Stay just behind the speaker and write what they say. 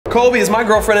Colby, is my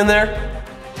girlfriend in there?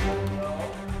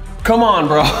 Come on,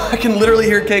 bro. I can literally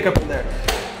hear K-Cup in there.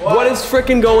 What is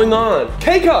freaking going on?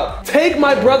 K-Cup, take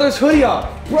my brother's hoodie off.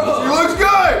 Bro, he looks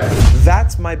good.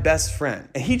 That's my best friend.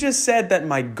 And he just said that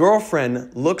my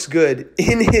girlfriend looks good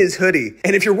in his hoodie.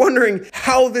 And if you're wondering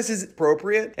how this is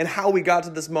appropriate and how we got to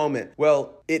this moment,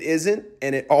 well, it isn't,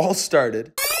 and it all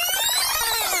started.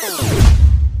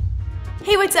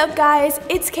 Hey, what's up guys?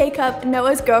 It's K-Cup,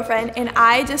 Noah's girlfriend, and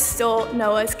I just stole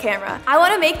Noah's camera. I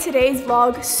want to make today's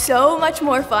vlog so much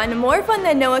more fun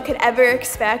than Noah could ever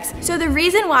expect. So the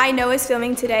reason why Noah's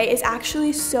filming today is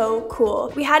actually so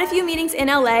cool. We had a few meetings in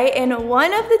LA, and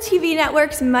one of the TV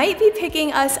networks might be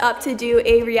picking us up to do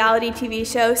a reality TV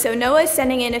show. So Noah's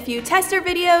sending in a few tester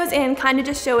videos and kind of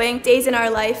just showing days in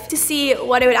our life to see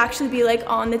what it would actually be like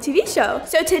on the TV show.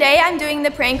 So today I'm doing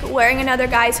the prank wearing Another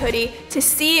Guys hoodie to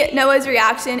see Noah's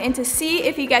reaction and to see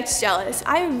if he gets jealous.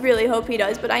 I really hope he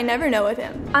does, but I never know with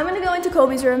him. I'm gonna go into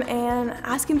Colby's room and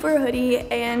ask him for a hoodie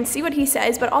and see what he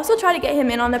says, but also try to get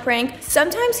him in on the prank.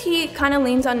 Sometimes he kind of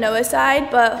leans on Noah's side,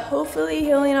 but hopefully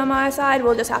he'll lean on my side.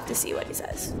 We'll just have to see what he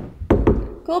says.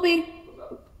 Colby.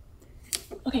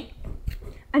 Okay,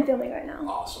 I'm filming right now.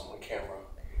 Awesome, on camera.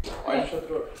 Why did you shut the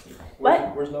door?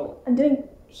 What? Where's Noah?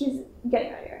 He's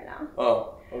getting ready right now.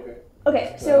 Oh, okay.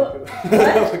 Okay, so, what?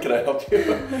 Can I help you?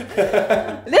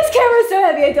 This camera's so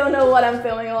heavy, I don't know what I'm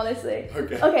filming, honestly.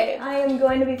 Okay. I am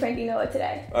going to be pranking Noah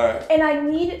today. Alright. And I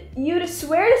need you to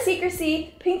swear to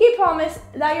secrecy, pinky promise,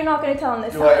 that you're not going to tell him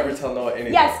this time. Do I ever tell Noah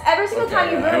anything? Yes, every single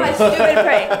time you ruin my stupid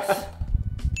pranks.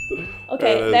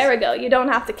 Okay, there we go. You don't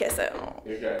have to kiss it.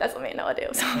 Okay. That's what me and Noah do.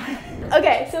 So.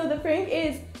 Okay, so the prank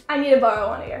is, I need to borrow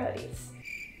one of your hoodies.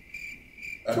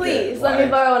 Please, let me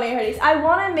borrow one of your hoodies. I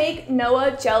want to make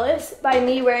Noah jealous by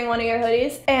me wearing one of your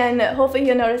hoodies, and hopefully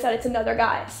he'll notice that it's Another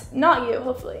Guy's. Not you,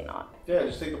 hopefully not. Yeah,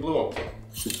 just take the blue one.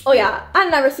 Oh yeah, I've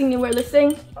never seen you wear this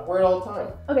thing. I wear it all the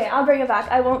time. Okay, I'll bring it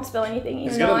back. I won't spill anything,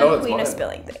 even though I'm queen of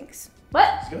spilling things. What?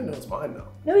 He's gonna know it's mine though.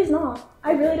 No, he's not.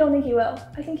 I really don't think he will.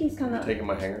 I think he's kind of taking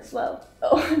my hanger? Slow.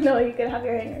 Oh, no, you can have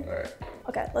your hanger. Alright.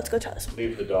 Okay, let's go try this.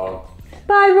 Leave the dog.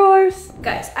 Bye, Roars.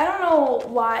 Guys, I don't know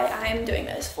why I'm doing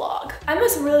this vlog. I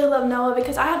must really love Noah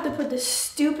because I have to put this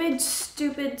stupid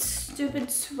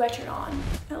sweatshirt on.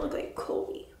 I look like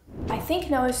Colby. I think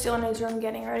Noah's still in his room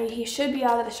getting ready. He should be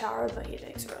out of the shower, but he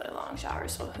takes a really long shower,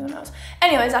 so who knows.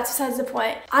 Anyways, that's besides the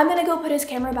point. I'm gonna go put his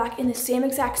camera back in the same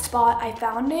exact spot I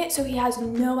found it, so he has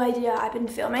no idea I've been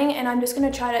filming, and I'm just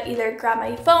gonna try to either grab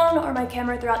my phone or my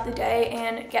camera throughout the day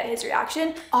and get his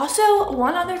reaction. Also,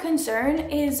 one other concern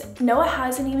is Noah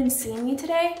hasn't even seen me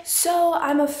today, so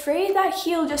I'm afraid that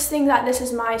he'll just think that this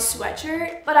is my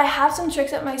sweatshirt, but I have some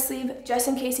tricks up my sleeve just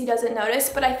in case he doesn't notice,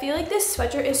 but I feel like this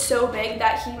sweatshirt is so big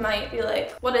that he might be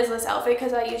like, what is this outfit?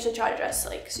 Because I usually try to dress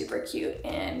like super cute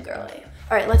and girly.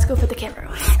 All right, let's go put the camera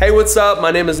on. Hey, what's up?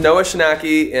 My name is Noah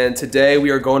Schnacky, and today we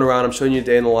are going around. I'm showing you a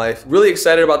day in the life. Really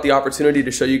excited about the opportunity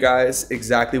to show you guys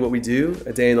exactly what we do,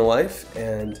 a day in the life.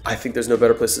 And I think there's no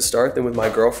better place to start than with my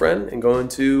girlfriend and going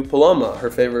to Paloma,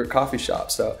 her favorite coffee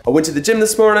shop. So I went to the gym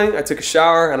this morning, I took a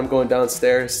shower, and I'm going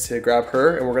downstairs to grab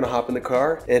her, and we're gonna hop in the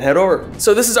car and head over.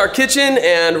 So this is our kitchen,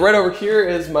 and right over here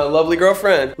is my lovely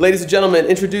girlfriend. Ladies and gentlemen,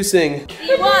 introducing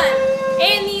the one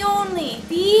and the only,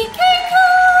 the K-Cup.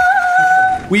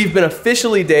 We've been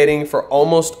officially dating for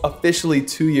almost officially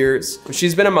 2 years.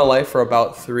 She's been in my life for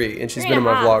about 3, and she's been in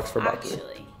my vlogs for about 3.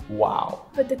 Wow.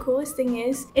 But the coolest thing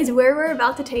is where we're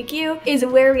about to take you is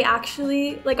where we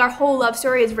actually, like our whole love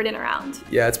story is written around.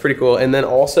 Yeah, it's pretty cool. And then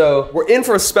also, we're in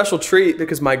for a special treat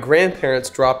because my grandparents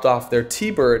dropped off their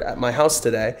T-Bird at my house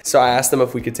today. So I asked them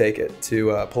if we could take it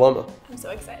to Paloma. I'm so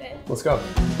excited. Let's go.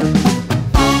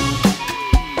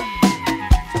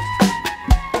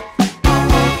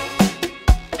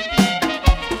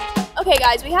 Okay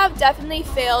guys, we have definitely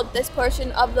failed this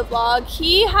portion of the vlog.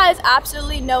 He has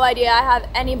absolutely no idea I have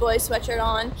any boy's sweatshirt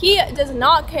on. He does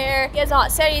not care. He has not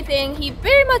said anything. He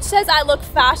very much says I look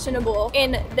fashionable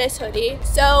in this hoodie.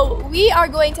 So we are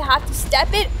going to have to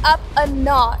step it up a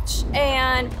notch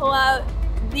and pull out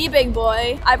the big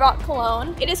boy. I brought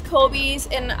cologne. It is Colby's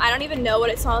and I don't even know what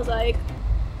it smells like.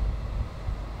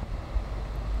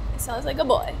 It smells like a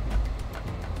boy.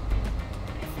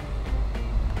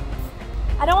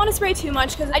 I don't want to spray too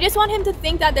much because I just want him to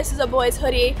think that this is a boy's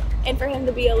hoodie and for him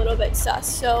to be a little bit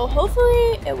sus. So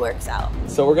hopefully it works out.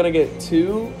 So we're gonna get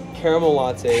 2 caramel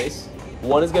lattes.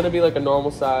 One is gonna be like a normal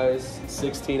size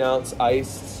 16-ounce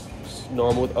iced,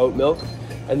 normal with oat milk.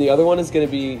 And the other one is gonna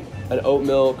be an oat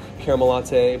milk caramel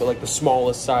latte, but like the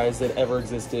smallest size that ever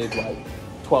existed, like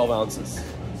 12 ounces.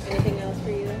 Anything else for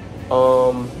you?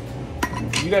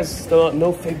 You guys still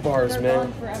no fig bars, They're man.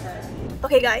 gone forever.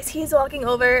 Okay guys, he's walking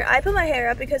over. I put my hair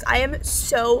up because I am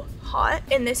so hot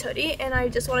in this hoodie and I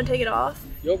just want to take it off.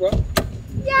 Yo, bro.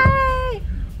 Yay!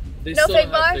 They no still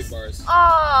fake don't have bars? fake bars.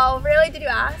 Oh, really? Did you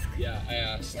ask? Yeah, I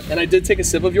asked. And I did take a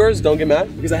sip of yours, don't get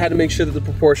mad, because I had to make sure that the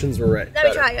proportions were right. Let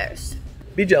me try yours.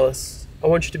 Be jealous. I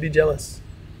want you to be jealous.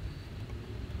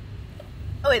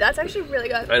 Oh wait, that's actually really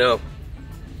good. I know.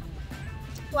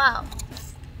 Wow.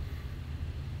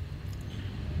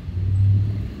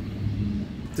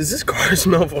 Does this car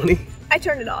smell funny? I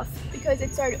turned it off because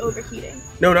it started overheating.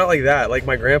 No, not like that. Like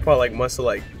my grandpa must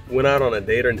have went out on a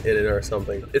date in it or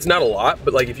something. It's not a lot,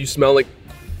 but if you smell like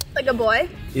a boy?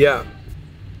 Yeah.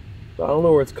 But I don't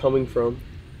know where it's coming from.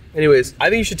 Anyways, I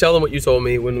think you should tell them what you told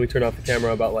me when we turned off the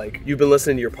camera about you've been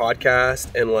listening to your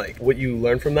podcast and what you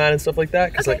learned from that and stuff like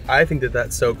that. Cause okay. I think that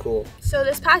that's so cool. So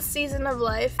this past season of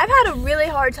life, I've had a really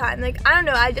hard time. I don't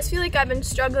know, I just feel like I've been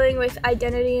struggling with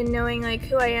identity and knowing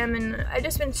who I am, and I've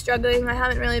just been struggling. I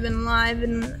haven't really been live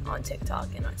and on TikTok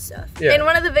and that stuff. Yeah. And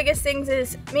one of the biggest things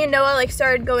is me and Noah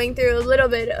started going through a little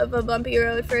bit of a bumpy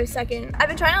road for a second. I've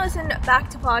been trying to listen back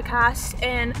to podcasts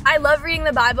and I love reading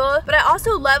the Bible, but I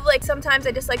also love sometimes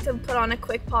I just like to put on a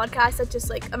quick podcast that's just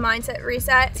a mindset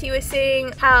reset. He was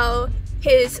saying how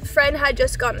his friend had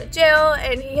just gone to jail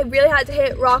and he really had to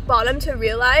hit rock bottom to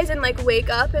realize and wake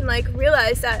up and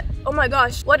realize that, oh my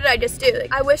gosh, what did I just do?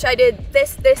 I wish I did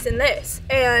this, this, and this.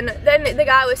 And then the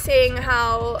guy was saying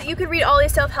how you could read all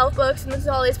these self-help books and listen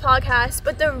to all these podcasts,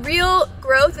 but the real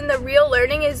growth and the real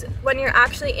learning is when you're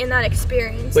actually in that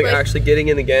experience. Actually getting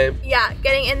in the game. Yeah,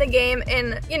 getting in the game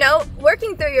and,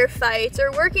 working through your fights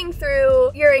or working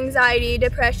through your anxiety,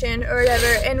 depression, or whatever,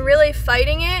 and really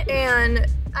fighting it. And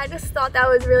I just thought that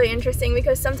was really interesting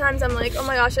because sometimes I'm like, oh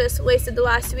my gosh, I just wasted the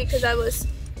last week because I was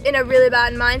in a really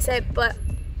bad mindset, but...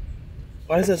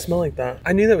 Why does that smell like that?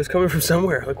 I knew that was coming from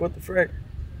somewhere. What the frick?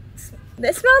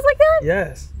 This smells like that?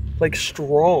 Yes.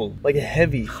 Strong,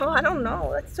 heavy. Oh, I don't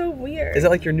know. That's so weird. Is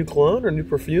that your new cologne or new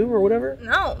perfume or whatever?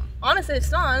 No, honestly,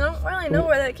 it's not. I don't really know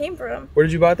where that came from. Where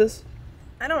did you buy this?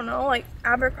 I don't know, I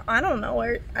don't know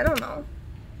where, I don't know.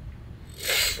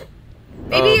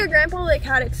 Maybe your grandpa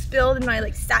had it spilled and I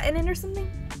sat in it or something?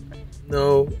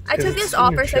 No. I took this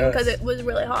off for a second because it was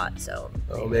really hot, so.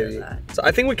 Oh, maybe. So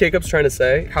I think what K-Cup's trying to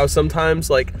say, how sometimes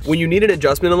when you need an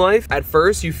adjustment in life, at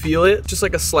first you feel it, just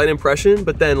a slight impression,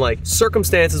 but then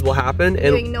circumstances will happen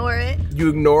and you ignore it. You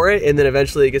ignore it, and then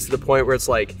eventually it gets to the point where it's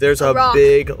there's a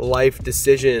big life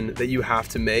decision that you have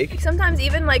to make. Sometimes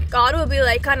even God will be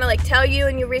tell you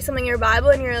and you read something in your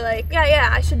Bible and you're yeah,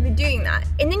 I should be doing that.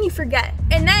 And then you forget.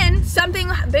 And then something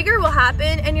bigger will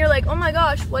happen and you're oh my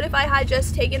gosh, what if I had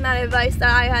just taken that advice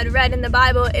that I had read in the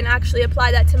Bible and actually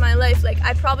applied that to my life?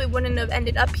 I probably wouldn't have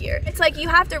ended up here. It's you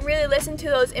have to really listen to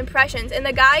those impressions. And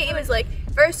the guy, he was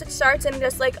first it starts in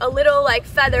just a little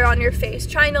feather on your face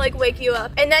trying to wake you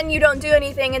up, and then you don't do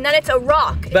anything, and then it's a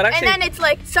rock, and then it's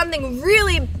something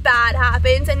really bad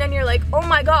happens, and then you're oh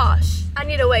my gosh, I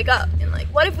need to wake up. And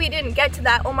what if we didn't get to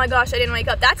that, oh my gosh, I didn't wake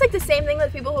up? That's the same thing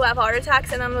with people who have heart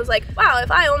attacks. And I was wow,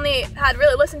 if I only had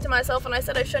really listened to myself when I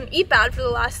said I shouldn't eat bad for the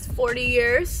last 40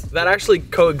 years. That actually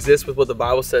coexists with what the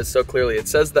Bible says so clearly. It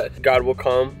says that God will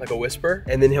come like a whisper,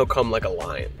 and then he'll come like a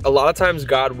lion. A lot of times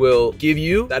God will give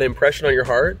you that impression on your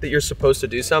heart that you're supposed to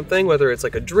do something, whether it's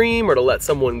a dream or to let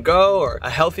someone go or a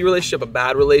healthy relationship, a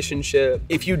bad relationship.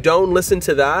 If you don't listen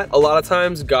to that, a lot of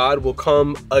times God will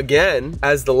come again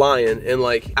as the lion and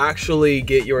actually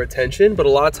get your attention. But a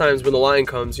lot of times when the lion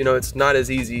comes, it's not as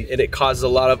easy, and it causes a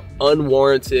lot of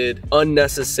unwarranted,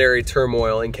 unnecessary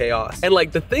turmoil and chaos. And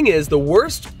the thing is, the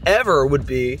worst ever would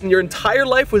be your entire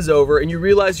life was over and you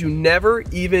realize you never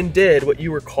even did what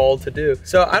you were called to do.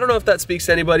 So I don't know if that speaks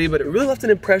to anybody, but it really left an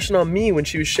impression on me when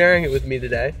she was sharing it with me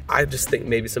today. I just think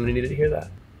maybe somebody needed to hear that.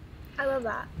 I love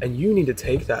that. And you need to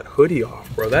take that hoodie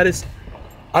off, bro. That is,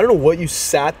 I don't know what you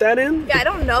sat that in. Yeah, I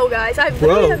don't know, guys. I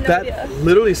really have no idea. That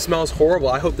literally smells horrible.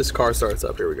 I hope this car starts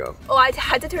up. Here we go. Oh, I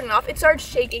had to turn it off. It started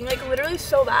shaking, literally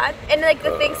so bad. And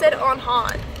the thing said on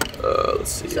hot.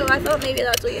 Let's see. So I thought maybe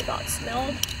that's what you thought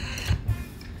smelled.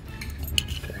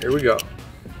 Okay, here we go.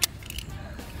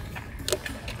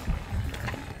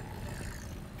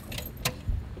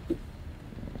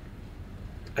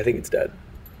 I think it's dead.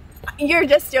 You're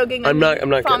just joking. I'm not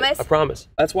kidding. Promise? I promise.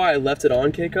 That's why I left it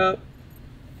on, K-Cup.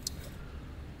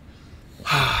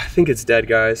 I think it's dead,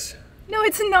 guys. No,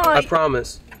 it's not. I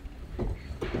promise.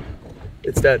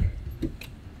 It's dead.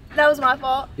 That was my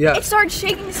fault. Yeah. It started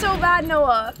shaking so bad,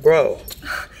 Noah. Bro.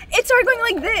 It started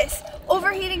going like this,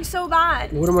 overheating so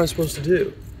bad. What am I supposed to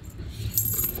do?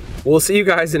 We'll see you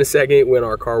guys in a second when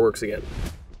our car works again.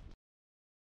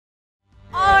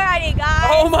 Alrighty Guys,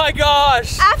 Oh my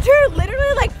gosh. after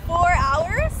literally like 4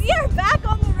 hours, we are back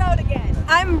on the road again.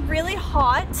 I'm really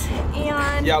hot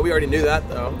and Yeah, we already knew that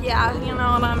though. yeah, you know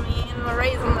what I mean. We're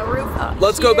raising the roof up.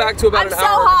 Let's go back to about an I'm hour.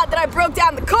 so hot that I broke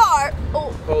down the car.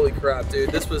 Oh. Holy crap, dude.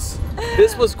 This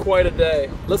was quite a day.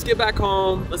 Let's get back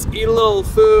home. Let's eat a little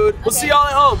food. We'll see y'all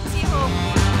at home. See you home.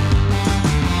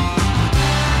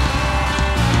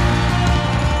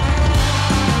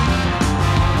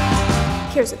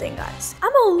 Here's the thing, guys.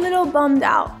 I'm a little bummed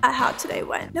out at how today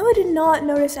went. Noah did not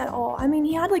notice at all. I mean,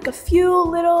 he had like a few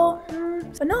little,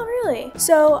 but not really.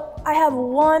 So I have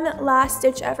one last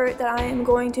ditch effort that I am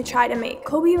going to try to make.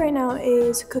 Kobe right now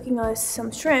is cooking us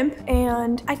some shrimp,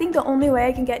 and I think the only way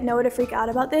I can get Noah to freak out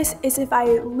about this is if I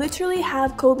literally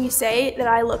have Kobe say that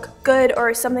I look good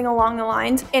or something along the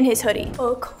lines in his hoodie.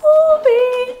 Oh,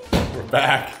 Kobe! We're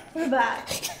back. We're back.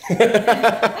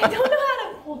 I don't know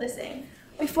how to pull this thing.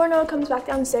 Before Noah comes back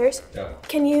downstairs,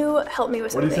 can you help me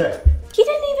with something? What did he say? He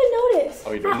didn't even notice.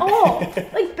 Oh, he At didn't? all.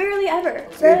 Like, barely ever.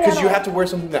 Because you have to wear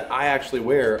something that I actually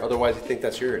wear, otherwise you think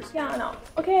that's yours. Yeah, I know.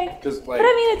 Okay. Just like but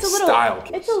I mean, it's a little, style.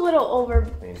 it's a little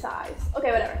oversized.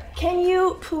 Okay, whatever. Can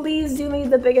you please do me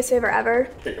the biggest favor ever?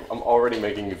 I'm already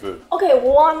making you food. Okay,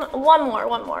 one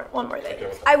more thing.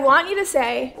 Okay. I want you to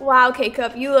say, wow,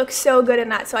 K-Cup, you look so good in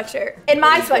that sweatshirt. In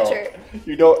my sweatshirt.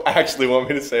 You don't actually want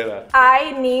me to say that.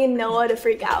 I need Noah to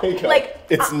freak out. Like,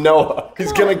 it's Noah.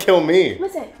 He's gonna kill me.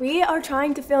 Listen, we are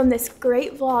trying to film this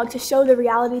great vlog to show the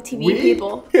reality TV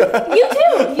people. Yeah. You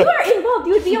too. You are involved.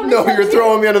 You would be on this No, show you're too.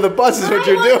 throwing me under the bus is what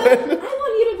you're doing. I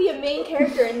want you to be a main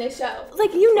character in this show.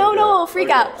 Like, you know, Noah will freak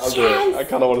out. I'll do it. I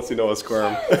kind of want to see Noah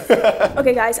squirm.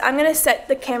 Okay, guys, I'm gonna set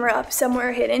the camera up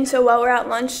somewhere hidden so while we're at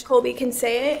lunch, Colby can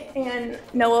say it and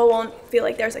Noah won't feel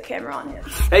like there's a camera on him.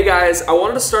 Hey guys, I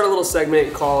wanted to start a little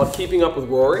segment called Keeping Up with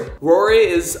Rory. Rory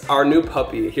is our new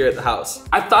puppy here at the house.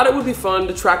 I thought it would be fun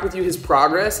to track with you his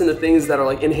progress and the things that are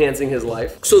like enhancing his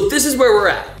life. So this is where we're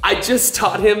at. I just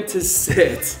taught him to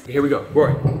sit. Here we go,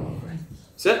 Rory.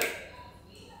 Sit.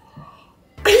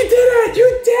 You did it! You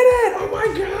did it! Oh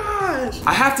my gosh!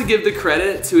 I have to give the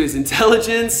credit to his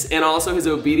intelligence and also his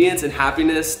obedience and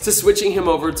happiness to switching him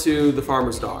over to the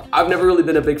farmer's dog. I've never really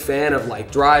been a big fan of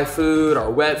like dry food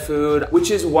or wet food, which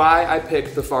is why I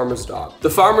picked the farmer's dog. The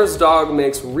farmer's dog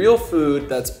makes real food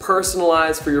that's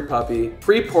personalized for your puppy,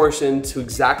 pre-portioned to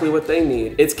exactly what they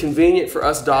need. It's convenient for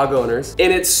us dog owners,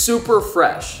 and it's super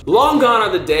fresh. Long gone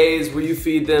are the days where you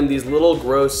feed them these little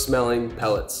gross smelling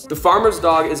pellets. The farmer's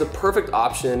dog is a perfect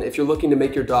option if you're looking to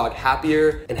make your dog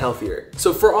happier and healthier.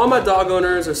 So for all my dog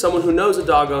owners or someone who knows a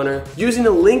dog owner, using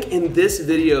the link in this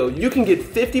video, you can get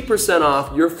 50%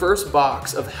 off your first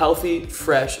box of healthy,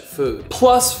 fresh food,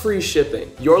 plus free shipping.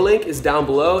 Your link is down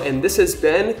below, and this has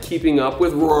been Keeping Up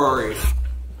with Rory.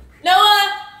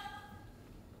 Noah!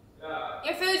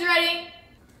 Your food's ready.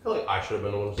 I feel like I should have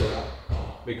been the one to say that.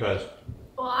 Because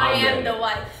Well, I am the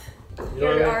wife. You know You're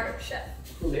what I mean? our chef.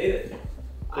 Who made it?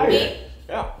 I Me? did.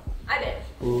 Yeah. I did.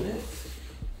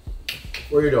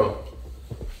 What are you doing?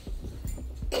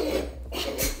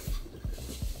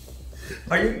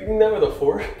 Are you eating that with a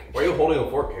fork? Why are you holding a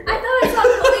fork, Kiko? I thought I saw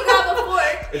Colby grab a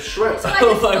fork. It's shrimp. So I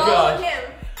Oh just my followed God.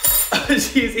 him.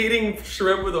 She's eating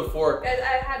shrimp with a fork. Guys,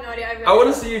 I had no idea. I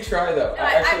want to see you try though. No,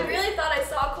 I really thought I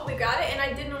saw Colby grab it, and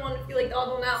I didn't want to feel like the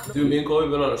odd one out. Dude, me and Chloe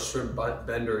have been on a shrimp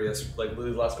bender like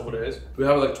literally the last couple days. We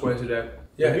have it like twice a day.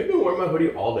 Yeah, have you been wearing my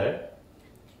hoodie all day?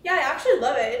 Yeah, I actually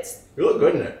love it. It's You look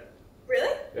good in it.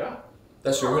 really? Yeah.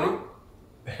 That's your hoodie?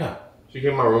 Yeah. She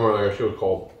came in my room earlier. She was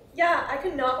cold. Yeah, I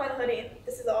could not find a hoodie.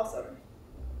 This is awesome.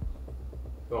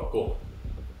 Oh, cool.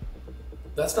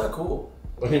 That's not cool.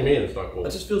 What do you mean it's not cool?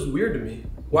 That just feels weird to me.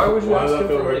 Why would you Why ask does that him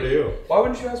feel for a weird hoodie? to you? Why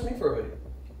wouldn't you ask me for a hoodie?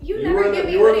 You You never were give the-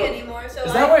 me you a were hoodie the- anymore, so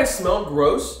Is that why I smell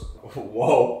gross?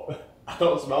 Whoa. I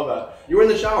don't smell that. You were in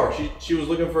the shower. She was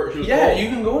looking for. She was Yeah, cold. you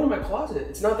can go into my closet.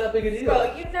 It's not that big a deal.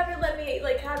 Bro, you never let me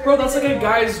like have Bro, your that's things like a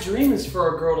anymore. guy's dream is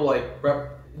for a girl to like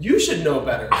rep. You should know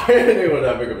better. I didn't think it was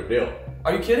that big of a deal.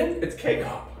 Are you kidding? It's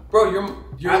K-Cup. Bro,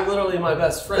 you're literally my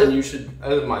best friend. You should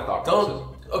That is my thought process.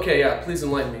 don't. Okay, yeah, please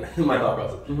enlighten me. My thought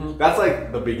process. That's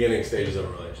like the beginning stages of a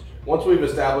relationship. Once we've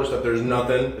established that there's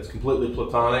nothing, it's completely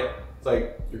platonic. It's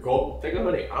like you're cold. Take a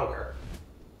hoodie. I don't care.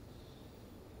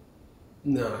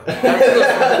 No, that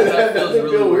feels doesn't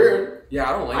really feel weird. Yeah,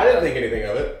 I don't like I that. didn't think anything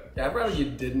of it. Yeah, I'd rather you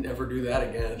didn't ever do that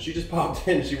again. She just popped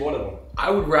in. She wanted one. I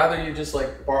would rather you just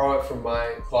like borrow it from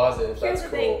my closet if Here's that's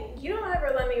the cool. thing, you don't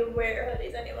ever let me wear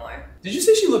hoodies anymore. Did you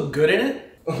say she looked good in it?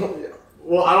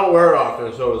 Well, I don't wear it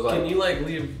often, so it was like. Can you like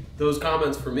leave those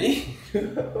comments for me?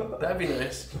 That'd be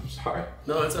nice. I'm sorry.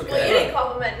 No, it's Well, you okay. didn't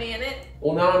compliment me in it.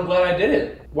 Well, now I'm glad I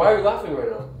didn't. Why are you laughing right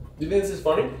now? Do you think this is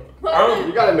funny?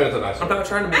 You gotta admit it's a nice I'm one. not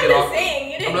trying to make I'm it just awkward.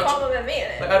 saying, you didn't compliment me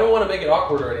in it. Like, I don't want to make it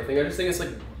awkward or anything. I just think it's like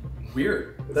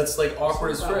weird. That's like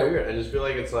awkward as frick. Weird. I just feel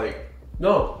like it's like.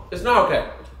 No, it's not okay.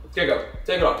 Take it off.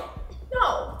 Take it off.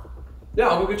 No. Yeah,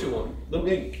 I'll go get you one.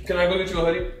 Can I go get you a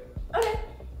hoodie? Okay.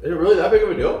 Is it really that big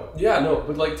of a deal? Yeah, no,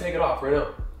 but like take it off right now.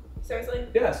 Seriously?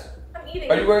 Yes. I'm eating.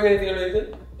 Are you wearing anything underneath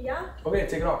it? Yeah. Okay,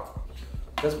 take it off.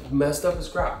 That's messed up as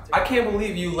crap. I can't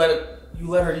believe you let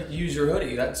her use your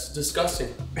hoodie. That's disgusting.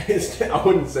 I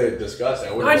wouldn't say it's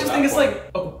disgusting. I just think it's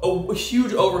like a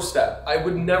huge overstep. I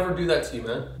would never do that to you,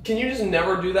 man. Can you just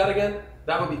never do that again?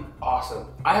 That would be awesome.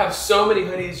 I have so many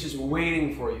hoodies just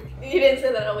waiting for you. You didn't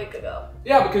say that a week ago.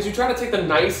 Yeah, because you try to take the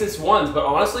nicest ones, but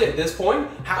honestly, at this point,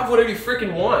 have whatever you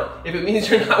freaking want. If it means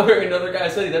you're not wearing Another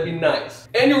Guys hoodie, that'd be nice.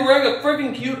 And you're wearing a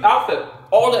freaking cute outfit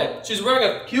all day. She's wearing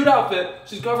a cute outfit.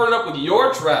 She's covering it up with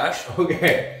your trash.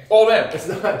 Okay. All day. It's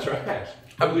not trash.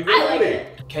 I like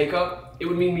it. K-Cup, it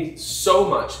would mean me so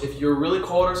much if you're really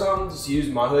cold or something, just use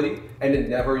my hoodie and then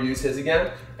never use his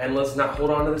again. And let's not hold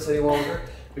on to this any longer.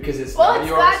 Because it's not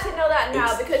yours. Well, it's glad to know that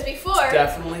now because before,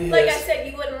 definitely like his. I said,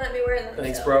 you wouldn't let me wear them.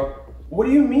 Thanks, bro. What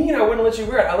do you mean I wouldn't let you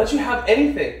wear it? I let you have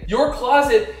anything. Your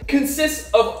closet consists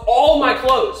of all my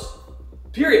clothes.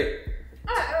 Period.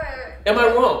 Alright. Am I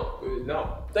wrong?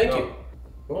 No. Thank you.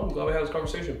 Well, I'm glad we had this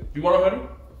conversation. Do you want a hoodie?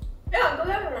 Yeah, go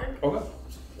get one. Okay.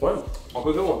 Fine. I'll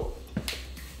go get one.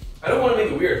 I don't want to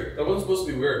make it weird. That wasn't supposed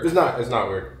to be weird. It's not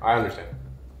weird. I understand.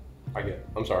 I get it.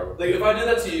 I'm sorry, bro. Like if I did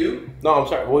that to you. No, I'm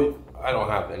sorry. Well, I don't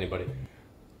have anybody.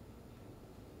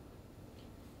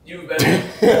 You've been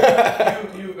there.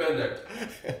 You've been there.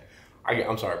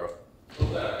 I'm sorry, bro.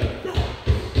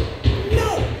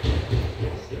 No!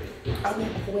 I mean,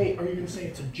 wait, are you gonna say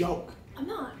it's a joke? I'm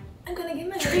not. I'm gonna give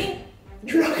him a hoodie.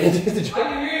 You're not gonna do the I joke.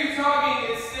 can hear you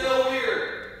talking. It's still weird.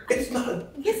 It's not a...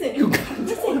 Listen. You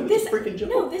gotta tell him it's a freaking joke.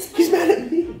 No, this He's plan, mad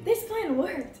at me. This plan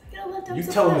worked. You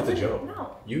tell him it's a joke.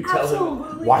 No. You tell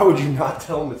Absolutely him. Why would you not. not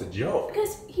tell him it's a joke?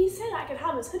 Because he said I could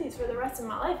have his hoodies for the rest of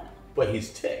my life. But he's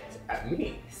ticked at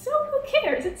me. So who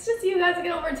cares? It's just you guys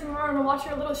get over tomorrow and watch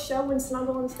your little show and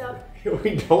snuggle and stuff.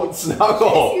 We don't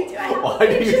snuggle. Yes, you do. I have Why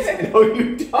a do you picture. say no?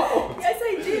 You don't. Yes,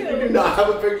 I do. You do not have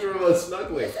a picture of us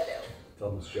snuggling. Yes, I do. Tell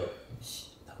him it's a joke.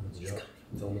 Tell him it's a joke.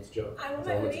 Tell him it's a joke. I want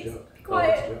Tell my him it's a hoodies. joke. Be Tell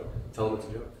him it's a quiet. joke. Tell him it's a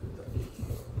joke.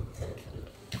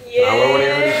 Yeah. I wear one of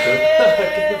your hoodies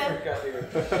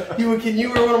too. Can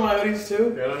you wear one of my hoodies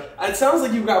too? Yeah. It sounds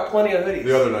like you've got plenty of hoodies.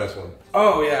 The other nice one.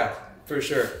 Oh yeah, for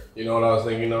sure. You know what I was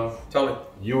thinking of? Tell me.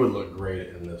 You would look great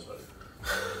in this hoodie.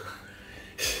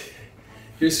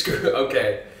 You're screwed.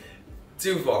 Okay.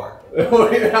 Too far.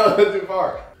 What do you have too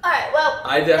far? Alright, well.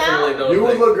 I definitely don't. You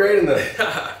would think. look great in this.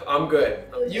 I'm good.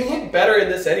 You look better in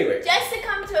this anyway. Just to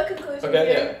come to a conclusion Okay,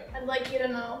 here, I'd like you to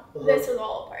know this was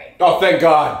all a prank. Oh, thank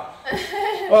God.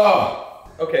 Oh.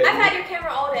 Okay. I've had your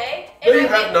camera all day. No, you I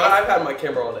have made not. this- I've had my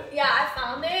camera all day. Yeah, I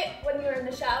found it when you were in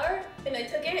the shower, and I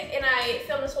took it, and I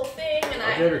filmed this whole thing, and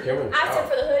How'd you have your camera in the asked him shower?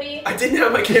 for the hoodie. I didn't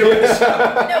have my camera in the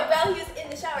shower. No, well, he was in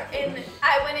the shower, and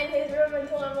I went in his room and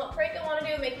told him what prank I want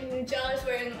to do, making me jealous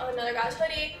wearing Another Guys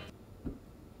hoodie.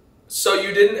 So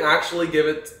you didn't actually give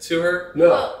it to her? No.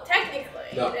 Well, technically,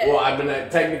 No. you did. Well,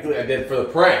 technically I did for the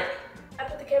prank. I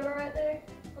put the camera right there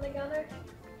on the counter.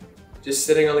 Just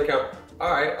sitting on the counter.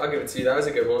 All right, I'll give it to you. That was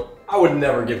a good one. I would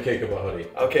never give Jacob a hoodie.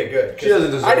 Okay, good. She doesn't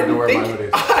deserve to wear my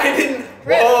hoodies. I didn't.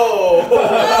 Rip. Whoa. Oh,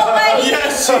 my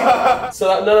Yes. So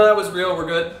none of that was real. We're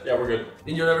good. Yeah, we're good.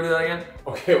 And you'll never do that again?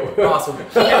 Okay. Well, Awesome. He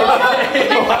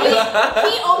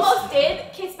almost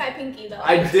did kiss my pinky, though.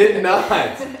 I did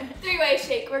not. Three-way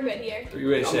shake, we're good here.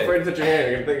 Three-way I'm shake. afraid to touch your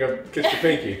hand. You're gonna think I've kissed your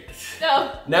pinky.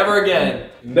 No. Never again.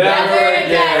 Never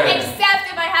again. Except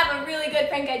if I have a really good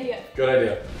prank idea. Good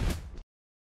idea.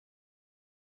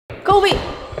 Colby!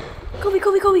 Colby,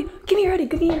 give me your hoodie,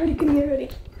 give me your hoodie.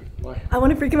 Why? I want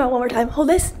to freak him out one more time. Hold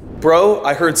this. Bro,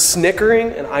 I heard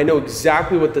snickering and I know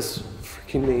exactly what this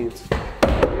freaking means.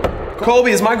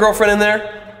 Colby, is my girlfriend in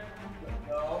there?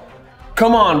 No.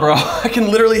 Come on, bro. I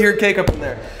can literally hear K-Cup in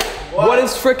there. What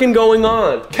is freaking going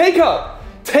on? K-Cup,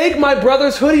 take my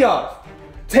brother's hoodie off.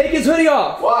 Take his hoodie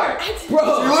off. Why?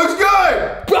 Bro. She looks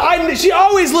good. Bro, she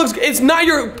always looks, it's not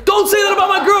your, don't say that about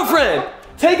my girlfriend.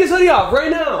 Take his hoodie off right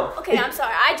now. Okay, I'm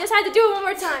sorry. I just had to do it one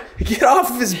more time. Get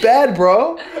off of his bed,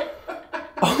 bro.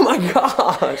 Oh my gosh.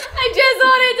 I just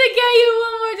wanted to get you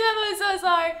one more time. I'm so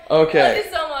sorry. Okay. I love you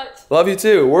so much. Love you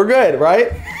too. We're good,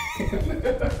 right?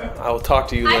 I will talk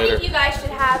to you I later. think you guys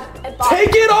should have a box.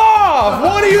 Take it off!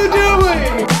 What are you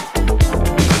doing?